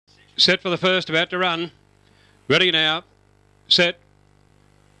Set for the first, about to run. Ready now. Set.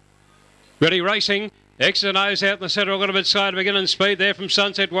 Ready, racing. X and O's out in the centre, a little bit side, beginning speed there from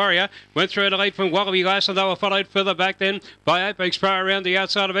Sunset Warrior. Went through the lead from Wallaby Glass, and they were followed further back then by Apex Pro around the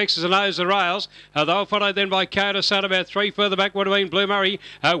outside of X's and O's, the rails. They were followed then by Coda Sun, about 3 further back would have been Blue Murray.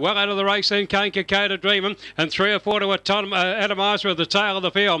 Well out of the race then came Coda Dreamin', and 3 or 4 to Atomizer at the tail of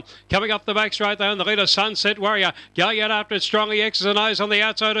the field. Coming up the back straight though, and the leader Sunset Warrior going out after it strongly. X's and O's on the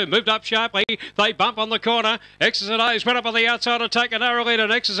outside, who moved up sharply. They bump on the corner. X's and O's went up on the outside to take a narrow lead,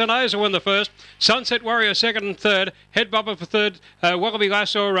 and X's and O's will win the first. Sunset Warrior second and third. Head bobber for third, Wallaby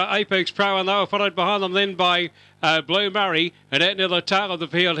Glass or Apex Pro, and they were followed behind them then by Blue Murray, and out near the tail of the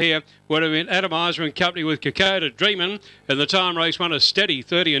field here would have been Atomizer in company with Coda Dreamin', and the time race won a steady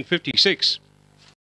 30 and 56.